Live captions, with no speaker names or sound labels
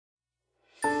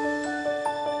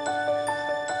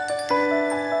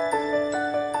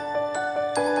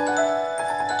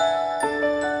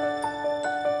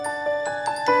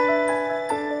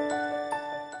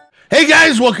Hey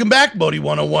guys, welcome back.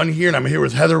 Modii101 here, and I'm here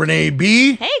with Heather Renee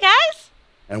B. Hey guys.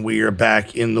 And we are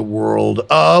back in the world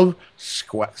of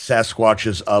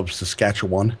Sasquatches of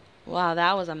Saskatchewan. Wow,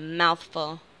 that was a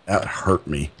mouthful. That hurt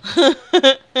me.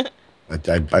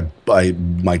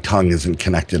 My tongue isn't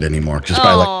connected anymore, just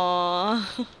by like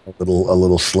a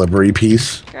little slivery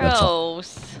piece.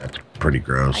 Gross. That's pretty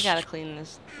gross. I gotta clean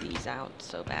these out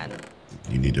so bad.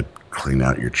 You need to clean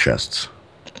out your chests.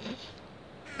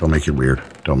 Don't make it weird.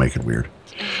 Don't make it weird.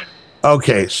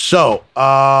 Okay, so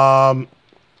now,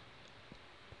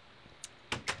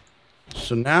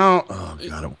 oh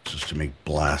god, it wants us to make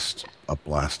a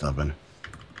blast oven.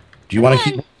 Do you want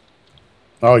to keep?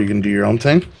 Oh, you can do your own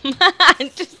thing. I'm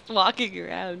just walking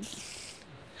around.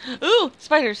 Ooh,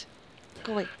 spiders!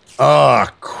 Go away. Oh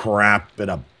crap! In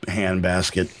a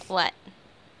handbasket. What?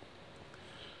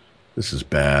 This is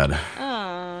bad.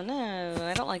 Oh no,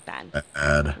 I don't like bad.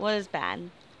 Bad. What is bad?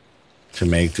 To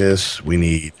make this, we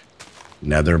need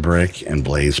nether brick and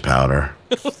blaze powder.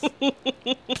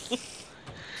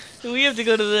 We have to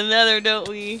go to the nether, don't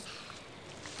we?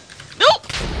 Nope!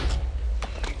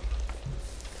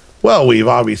 Well, we've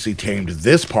obviously tamed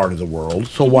this part of the world,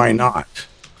 so why not?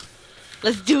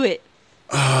 Let's do it.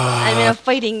 I'm in a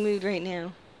fighting mood right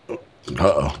now.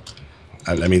 Uh-oh.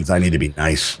 That means I need to be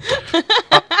nice.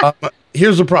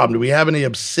 Here's the problem. Do we have any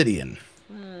obsidian?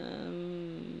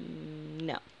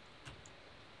 No.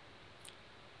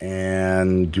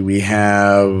 And do we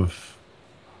have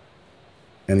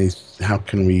any... How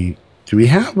can we... Do we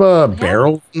have a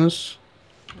barrel in this?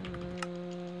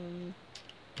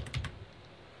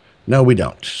 No, we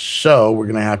don't. So we're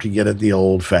going to have to get it the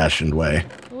old-fashioned way.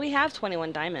 We have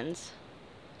 21 diamonds.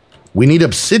 We need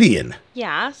obsidian.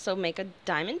 Yeah, so make a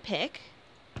diamond pick.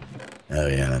 Oh,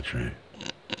 yeah, that's right.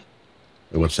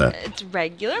 What's that? It's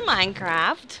regular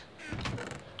Minecraft.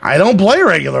 I don't play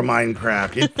regular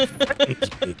Minecraft.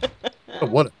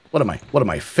 What am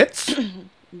I, Fitz?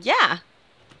 Yeah.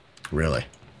 Really?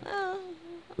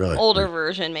 Really? Older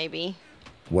version, maybe.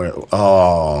 Where?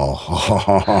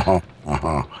 Oh.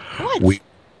 What?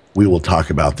 We will talk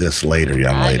about this later,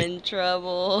 young lady. I'm in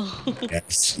trouble.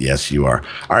 Yes, you are.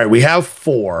 All right, we have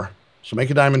 4. So make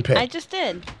a diamond pick. I just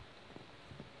did.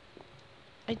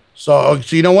 So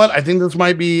you know what? I think this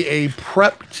might be a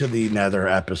prep to the nether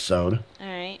episode. All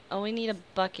right. Oh, we need a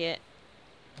bucket.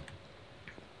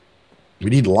 We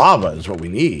need lava is what we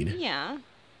need. Yeah.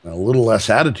 A little less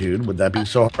attitude. Would that be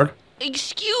so hard?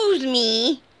 Excuse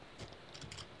me.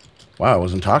 Wow, I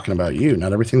wasn't talking about you.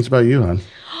 Not everything's about you, hon.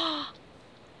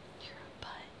 You're a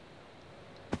butt.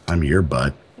 I'm your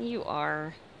butt. You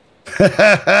are.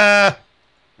 All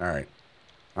right.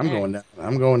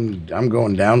 I'm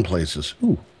going down places.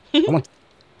 Ooh. Come on.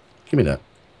 Give me that.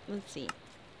 Let's see.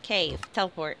 Cave.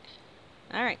 Teleport.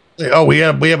 All right. Oh, we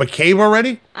have a cave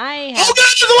already? I have... Oh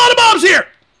god, there's a lot of mobs here.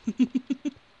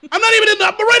 I'm not even in the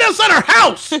right outside our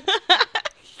house.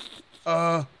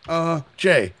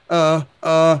 Jay.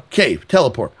 Cave.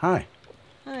 Teleport. Hi.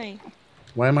 Hi.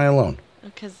 Why am I alone?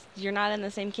 Because you're not in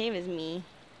the same cave as me.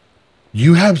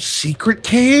 You have secret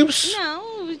caves?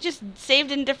 No, we just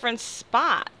saved in different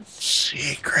spots.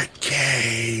 Secret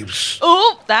caves.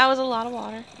 Oh, that was a lot of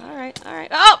water. All right, all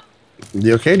right. Oh!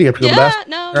 You okay? Do you have to go to the bathroom?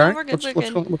 No, all no, right. we're good,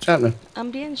 What's happening?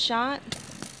 I'm being shot.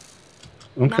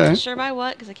 Okay. Not sure by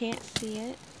what, because I can't see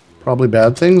it. Probably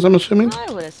bad things, I'm assuming?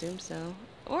 I would assume so.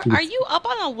 Or are you up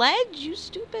on a ledge, you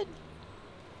stupid?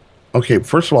 Okay,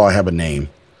 first of all, I have a name.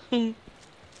 Lightning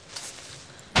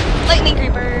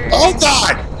creeper. Oh,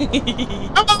 God!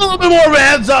 How about a little bit more of a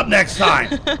heads up next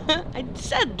time? I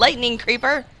said lightning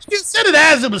creeper. You said it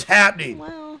as it was happening.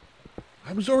 Well.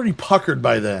 I was already puckered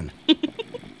by then.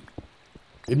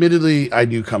 Admittedly, I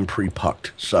do come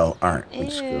pre-pucked, so all right,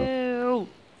 let's go.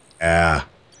 Yeah.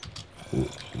 Ooh,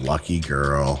 lucky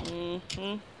girl.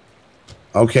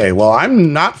 Okay, well,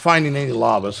 I'm not finding any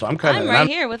lava, so I'm kind of... I'm right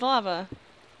here with lava.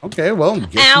 Okay, well...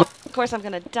 Ow! Of course I'm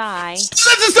gonna die. That's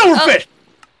a silverfish! Oh.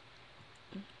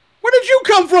 Where did you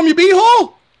come from, you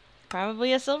beehole?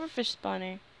 Probably a silverfish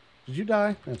spawner. Did you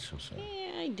die? That's so sad.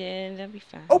 Yeah, I did. That'll be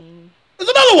fine. Oh, there's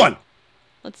another one!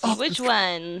 Let's see, which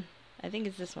one? I think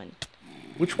it's this one.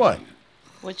 Which one?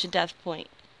 Which death point?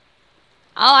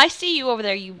 Oh, I see you over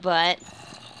there, you butt.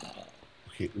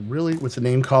 Okay, really? With the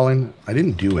name calling? I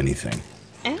didn't do anything.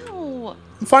 Ow.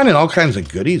 I'm finding all kinds of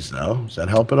goodies, though. Does that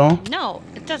help at all? No,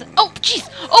 it doesn't. Oh, jeez.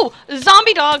 Oh,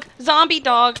 zombie dog. Zombie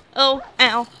dog. Oh,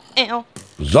 ow. Ow.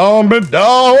 Zombie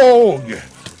dog!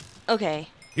 Okay.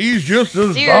 He's just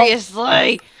a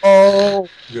seriously. Oh,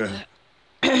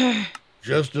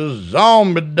 just a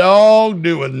zombie dog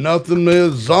doing nothing but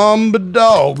a zombie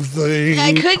dog thing.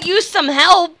 I could use some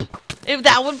help. If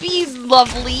that would be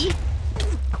lovely.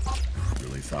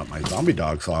 thought my zombie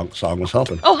dog song was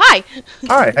helping. Oh, hi.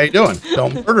 Hi, how you doing?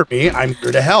 Don't murder me. I'm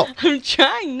here to help. I'm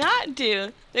trying not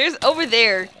to. There's over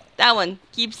there. That one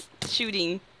keeps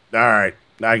shooting. All right,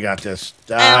 I got this.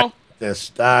 Ow.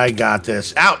 I got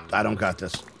this. Out. I don't got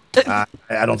this. I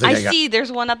don't think I got. I see.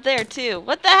 There's one up there too.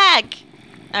 What the heck?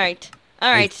 All right.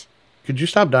 All right. Could you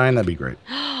stop dying? That'd be great.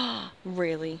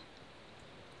 Really?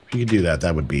 If you could do that,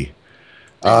 that would be.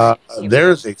 Here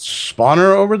There's a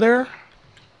spawner over there.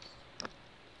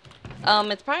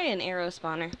 It's probably an arrow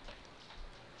spawner.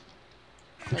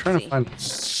 I'm trying to find a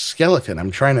skeleton. I'm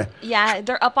trying to. Yeah,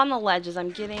 they're up on the ledges. I'm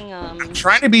getting I'm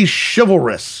trying to be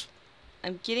chivalrous.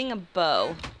 I'm getting a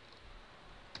bow.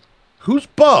 Who's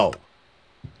Bo?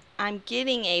 I'm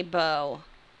getting a bow.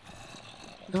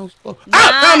 No, Bo.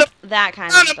 Not Found him! that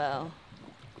kind Found of him! bow.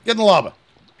 Get in the lava.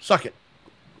 Suck it.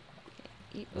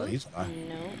 Oh, He's fine.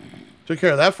 no. Took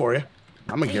care of that for you.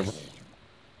 I'm a giver.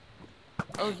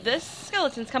 Oh, this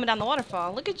skeleton's coming down the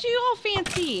waterfall. Look at you, all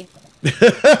fancy.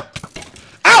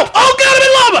 Ow! Oh, God, I'm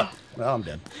in lava! Well, I'm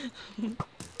dead.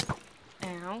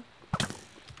 Ow.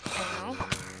 Ow.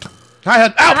 Hi,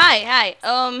 Ow! Hi.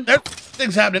 There,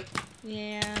 things happening.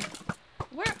 Yeah.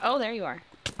 Where? Oh, there you are.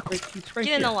 It's right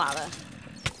Get in here. the lava.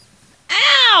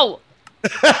 Ow!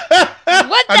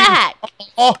 What the heck?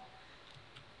 Oh,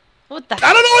 What the heck?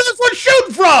 I don't know where this one's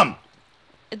shooting from!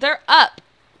 They're up.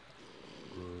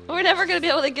 We're never gonna be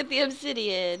able to get the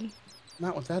obsidian.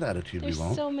 Not with that attitude, There's we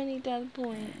won't. so many dead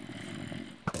points.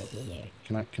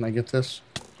 Can I get this?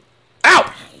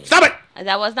 Ow! Stop it!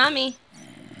 That was not me.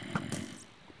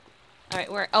 All right,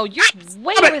 where? Oh, you're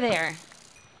way Stop it! over there.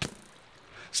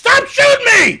 Stop shooting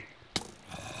me!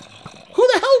 Who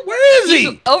the hell? Where is He's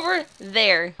he? over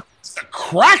there. It's a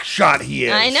crack shot he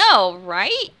is. I know,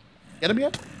 right? Get him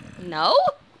yet? No?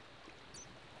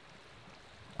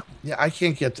 Yeah, I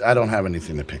can't get. I don't have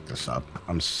anything to pick this up.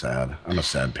 I'm sad. I'm a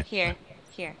sad pick. Here.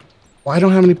 Well, I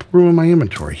don't have any room in my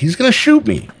inventory. He's gonna shoot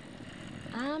me.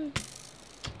 I'm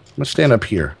gonna stand up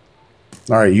here.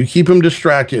 All right, you keep him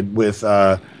distracted with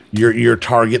your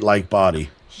target-like body.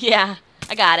 Yeah,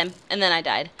 I got him, and then I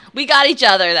died. We got each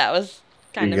other. That was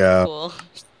kind of cool.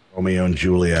 Romeo and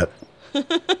Juliet. Look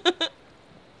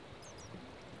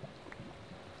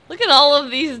at all of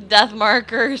these death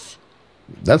markers.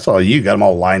 That's all you got them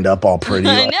all lined up, all pretty.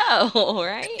 I know,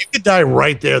 right? You could die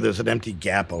right there. There's an empty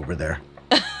gap over there.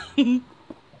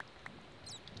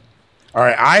 All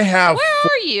right, I have.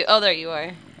 Where are you? Oh, there you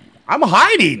are. I'm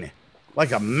hiding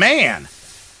like a man.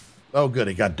 Oh, good.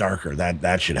 It got darker.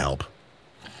 That should help.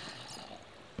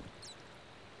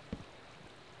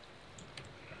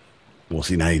 Well,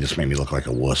 see, now you just made me look like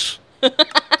a wuss.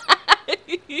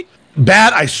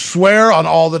 Bat, I swear on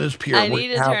all that is pure. I need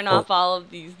to turn off all of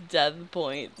these death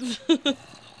points.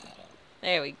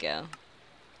 There we go.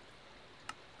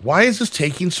 Why is this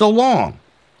taking so long?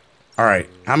 All right,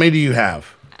 how many do you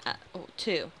have?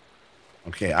 2.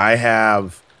 Okay, I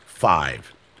have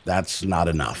 5. That's not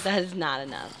enough. That is not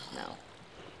enough, no.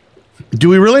 Do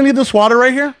we really need this water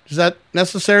right here? Is that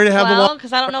necessary to have the Well, water?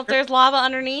 because I don't know if there's lava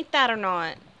underneath that or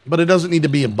not. But it doesn't need to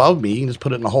be above me. You can just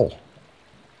put it in a hole.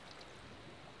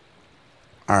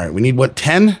 All right, we need what,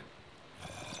 10?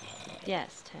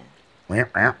 Yes, 10.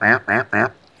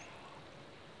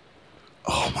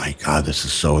 Oh my God, this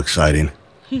is so exciting.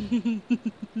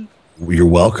 You're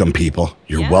welcome, people.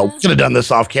 You're Yeah. We could have done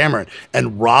this off camera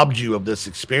and robbed you of this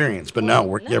experience, but no,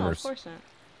 we're givers. Of course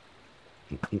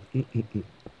not.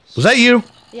 Was that you?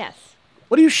 Yes.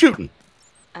 What are you shooting?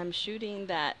 I'm shooting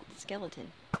that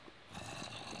skeleton.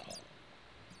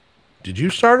 Did you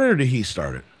start it or did he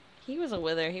start it? He was a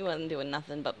wither. He wasn't doing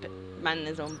nothing but minding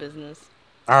his own business.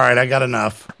 All right, I got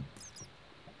enough.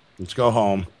 Let's go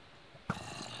home.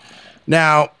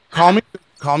 Now, call me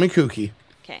Kooky.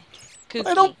 Okay.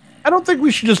 Kooky. I don't think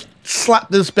we should just slap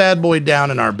this bad boy down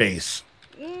in our base.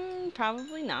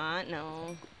 Probably not,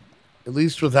 no. At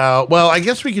least without... Well, I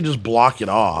guess we could just block it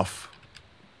off.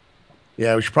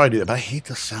 Yeah, we should probably do that. But I hate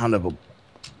the sound of one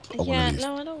of these.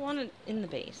 No, I don't want it in the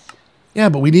base. Yeah,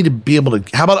 but we need to be able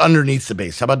to... How about underneath the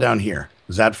base? How about down here?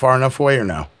 Is that far enough away or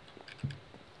no?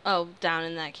 Oh, down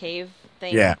in that cave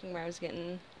thing? Yeah. Where I was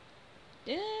getting...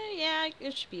 Yeah,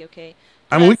 it should be okay.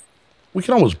 I mean, we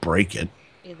can almost break it.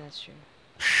 Yeah, that's true.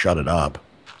 Shut it up.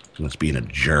 It's being a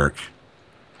jerk.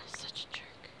 Such a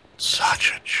jerk.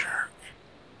 Such a jerk.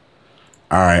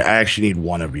 All right, I actually need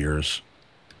one of yours.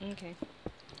 Okay.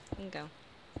 You can go.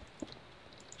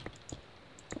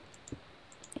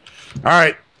 All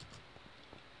right.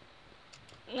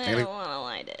 I don't want to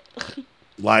light it.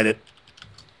 Light it.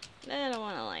 I don't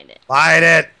want to light it. Light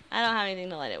it. I don't have anything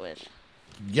to light it with.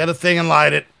 Get a thing and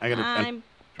light it. I'm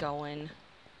going.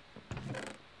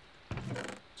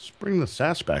 Let's bring the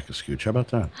sass back a scooch. How about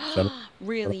that?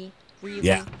 Really? Really?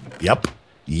 Yeah.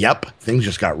 Yep. Things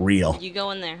just got real. You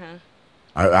go in there, huh?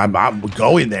 I'm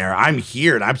going there. I'm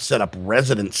here, and I've set up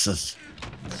residences.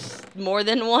 More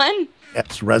than one?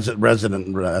 Yes,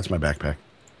 resident. That's my backpack.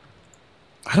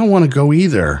 I don't want to go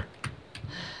either.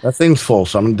 That thing's full,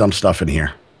 so I'm going to dump stuff in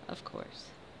here. Of course.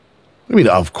 What do you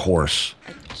mean, of course?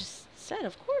 I just said,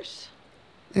 of course.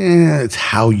 It's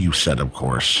how you said, of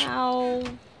course. Ow.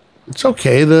 It's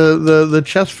okay. The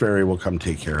chest fairy will come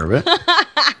take care of it.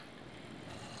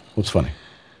 What's funny?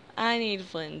 I need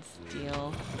flint and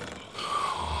steel.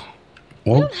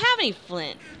 Well, We don't have any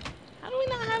flint. How do we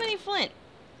not have any flint?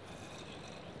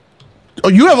 oh,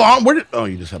 you have on.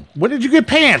 You just have. Where did you get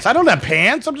pants? I don't have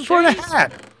pants. I'm just wearing a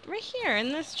hat. Right here in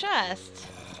this chest.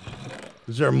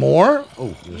 Is there more?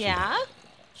 Oh, Yeah.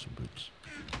 Some boots.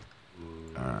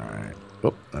 All right.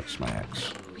 Oh, that's my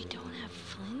axe. We don't have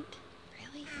flint?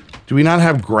 Really? Do we not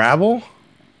have gravel?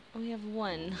 We have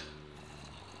one.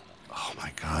 Oh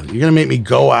my God! You're gonna make me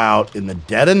go out in the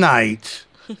dead of night.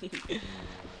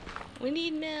 We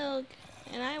need milk,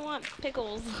 and I want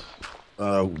pickles.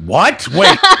 What?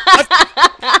 Wait.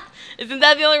 What? Isn't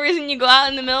that the only reason you go out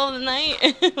in the middle of the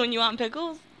night when you want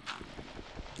pickles?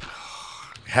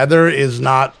 Heather is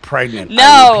not pregnant.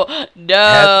 No.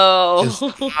 Heather is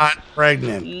not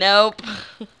pregnant. Nope.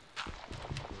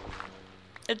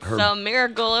 It's a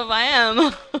miracle if I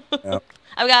am. Yep.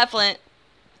 I've got flint.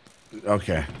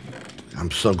 Okay. I'm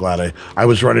so glad I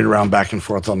was running around back and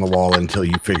forth on the wall until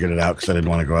you figured it out because I didn't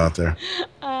want to go out there.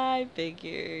 I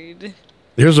figured.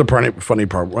 Here's a funny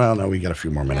part. Well, no, we got a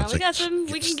few more minutes. We got some.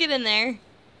 We can get in there.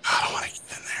 I don't want to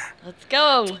get in there. Let's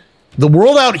go. The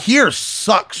world out here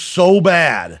sucks so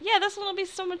bad. Yeah, this one will be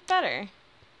so much better.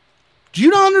 Do you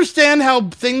not understand how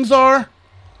things are?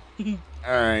 All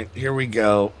right, here we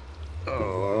go. I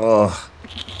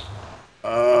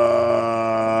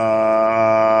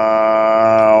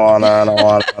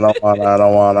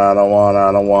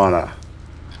don't wanna.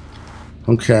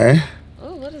 Okay.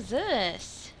 Oh, what is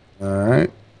this? All right.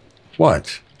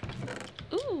 What?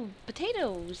 Ooh,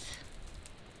 potatoes.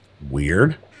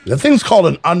 Weird. The thing's called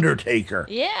an undertaker.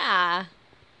 Yeah.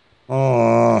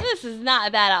 Oh. This is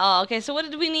not bad at all. Okay, so what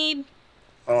did we need?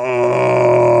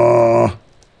 I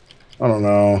don't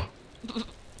know.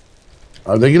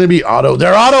 Are they going to be auto?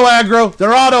 They're auto aggro.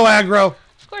 They're auto aggro.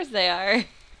 Of course they are.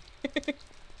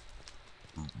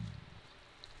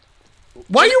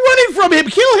 Why are you running from him?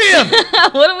 Kill him.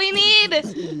 What do we need?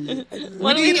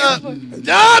 We need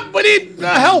help.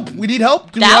 We need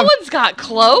help. That one's got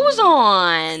clothes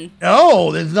on.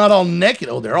 No, it's not all naked.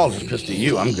 Oh, they're all just pissed at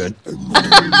you. I'm good.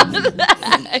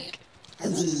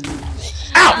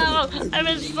 Ow! Oh, I'm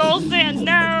in soul sand.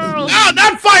 No. Oh,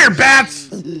 not fire bats.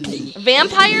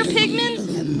 Vampire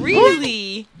pigman?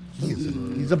 Really?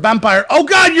 He's a vampire. Oh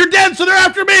God, you're dead. So they're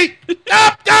after me.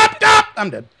 Stop. I'm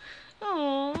dead.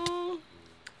 Oh.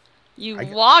 You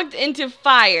walked into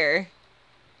fire.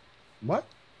 What?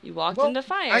 You walked into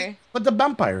fire. But the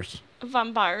vampires.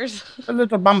 Vampires. The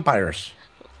little vampires.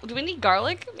 Do we need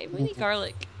garlic? Maybe we need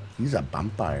garlic. He's a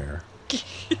vampire.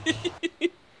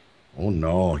 Oh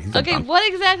no. Okay, what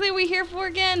exactly are we here for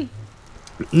again?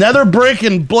 Nether brick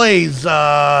and blaze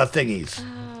thingies.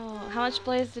 Oh, how much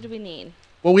blaze did we need?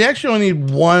 Well, we actually only need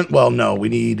one. Well, no, we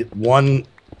need one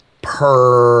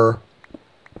per.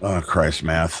 Oh, Christ,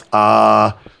 math.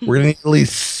 We're gonna need at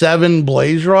least 7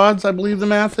 blaze rods, I believe the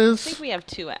math is. I think we have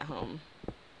 2 at home.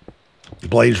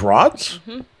 Blaze rods?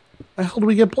 Mm-hmm. How the hell do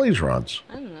we get blaze rods?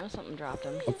 I don't know. Something dropped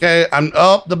them. Okay,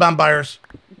 the vampires.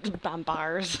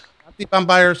 Vampires. Not the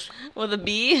vampires. With a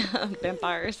B?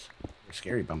 Vampires.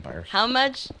 Scary vampires. How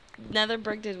much nether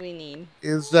brick did we need?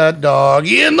 Is that dog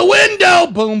in the window?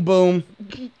 Boom, boom.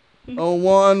 Oh,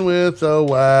 one with a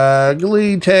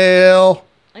waggly tail.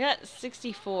 I got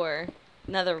 64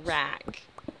 nether rack.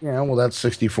 Yeah, well, that's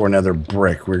 64 nether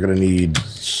brick. We're gonna need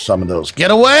some of those.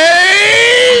 Get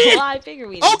away! Well, I figure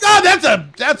we need. Oh God,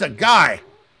 that's a guy.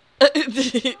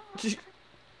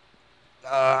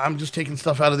 I'm just taking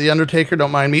stuff out of the Undertaker.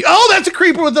 Don't mind me. Oh, that's a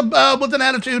creeper with an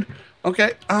attitude.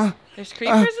 Okay. There's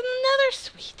creepers in the nether.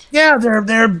 Sweet. Yeah,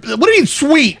 they're. What do you mean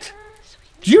sweet?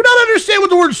 Do you not understand what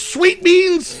the word sweet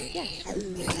means? Yeah. I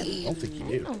don't think you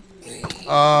do.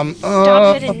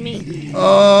 Stop hitting me.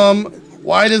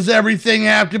 Why does everything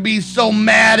have to be so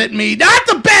mad at me? Not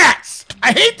the bats!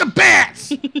 I hate the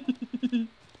bats!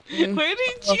 Where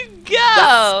did you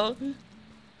go?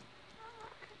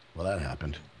 Well, that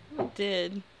happened. It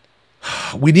did.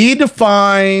 We need to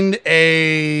find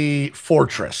a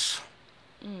fortress.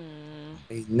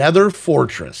 A nether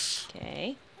fortress.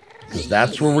 Okay. Because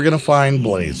that's where we're going to find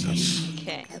blazes.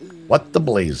 Okay. What the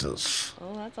blazes?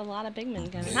 Oh, that's a lot of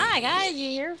pigmen coming. Hi, guys. You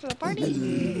here for the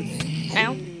party?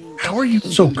 Ow. How are you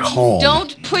so calm?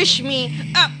 Don't push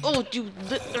me. Oh, dude.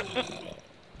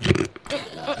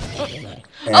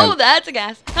 Oh, that's a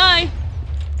gas. Hi.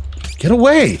 Get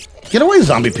away. Get away,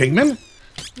 zombie pigman.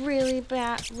 Really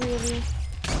bad. Really.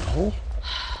 Oh.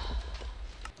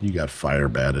 You got fire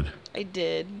batted. I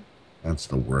did. That's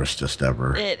the worstest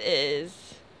ever. It is.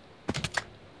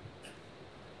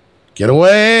 Get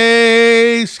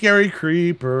away, scary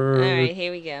creeper. All right, here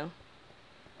we go.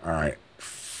 All right.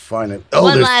 Find it. Oh,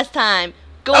 One last time.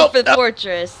 Go for the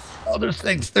fortress. Oh, there's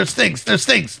things. There's things. There's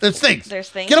things. There's things. There's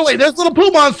things. Get away. There's little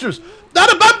poo monsters.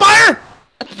 Not a vampire.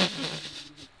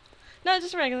 No,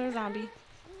 just a regular zombie.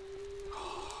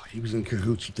 Oh, he was in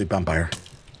cahoots with the vampire.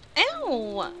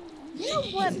 Ow. You know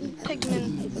what,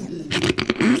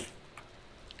 pigman?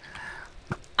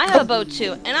 I have a bow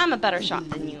too, and I'm a better shot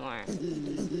than you are.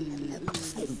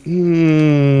 I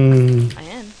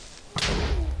am.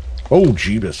 Oh,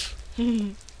 Jeebus.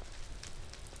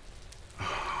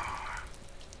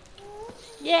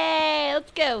 Yay, let's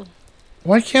go.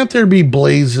 Why can't there be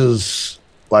blazes,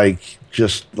 like,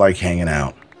 just, like, hanging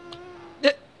out?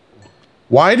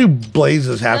 Why do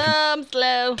blazes have to... I'm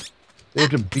slow. They have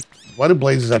to be... Why do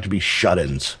blazes have to be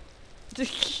shut-ins?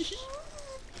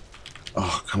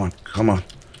 Oh, come on. Come on.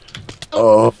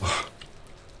 Oh.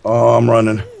 Oh, I'm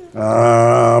running.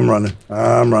 I'm running.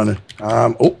 I'm running.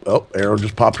 Oh, arrow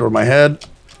just popped over my head.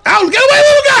 Ow, get away,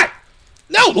 little guy!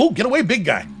 No, oh, get away, big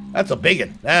guy. That's a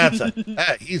biggin. That's a...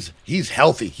 he's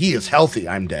healthy. He is healthy.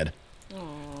 I'm dead.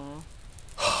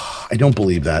 I don't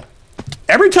believe that.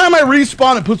 Every time I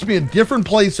respawn, it puts me in a different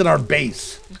place in our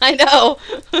base. I know.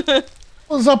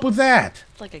 What's up with that?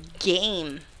 It's like a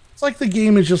game. It's like the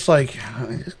game is just like,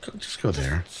 just go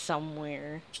there.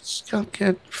 Somewhere. Just go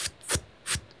get...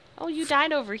 Oh, you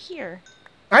died over here.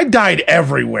 I died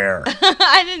everywhere.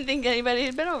 I didn't think anybody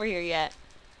had been over here yet.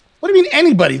 What do you mean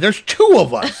anybody? There's two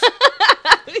of us.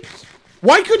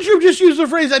 Why couldn't you have just used the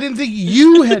phrase, I didn't think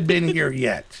you had been here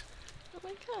yet? Oh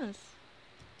my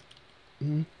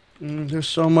gosh. There's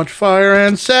so much fire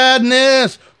and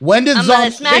sadness. When did I'm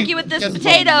gonna smack you with this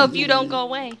potato if you don't go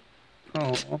away.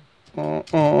 How did What?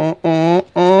 How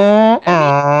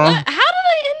did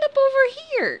I end up over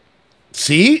here?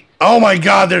 See? Oh my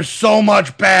God, there's so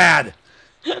much bad.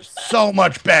 So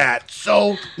much bad.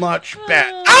 So much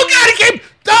bad. Oh God, it came.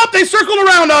 Oh, they circled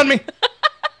around on me.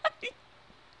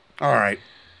 All right.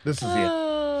 This is it.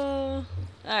 All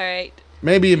right.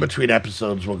 Maybe in between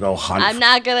episodes we'll go hunt. I'm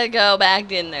not gonna go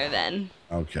back in there then.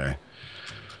 Okay.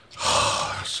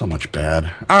 So much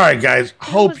bad. All right, guys.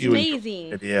 Hope you amazing.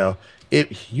 enjoyed the video.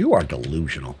 You are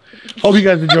delusional. Hope you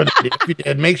guys enjoyed the video. If you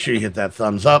did, make sure you hit that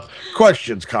thumbs up.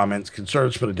 Questions, comments,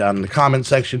 concerns, put it down in the comment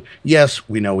section. Yes,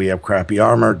 we know we have crappy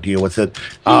armor. Deal with it.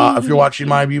 If you're watching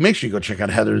my view, make sure you go check out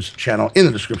Heather's channel in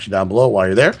the description down below. While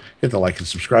you're there, hit the like and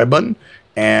subscribe button.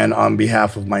 And on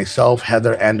behalf of myself,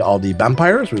 Heather, and all the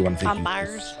vampires, we want to thank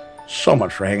you so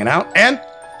much for hanging out. And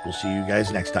we'll see you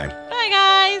guys next time. Bye,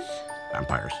 guys.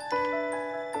 Vampires.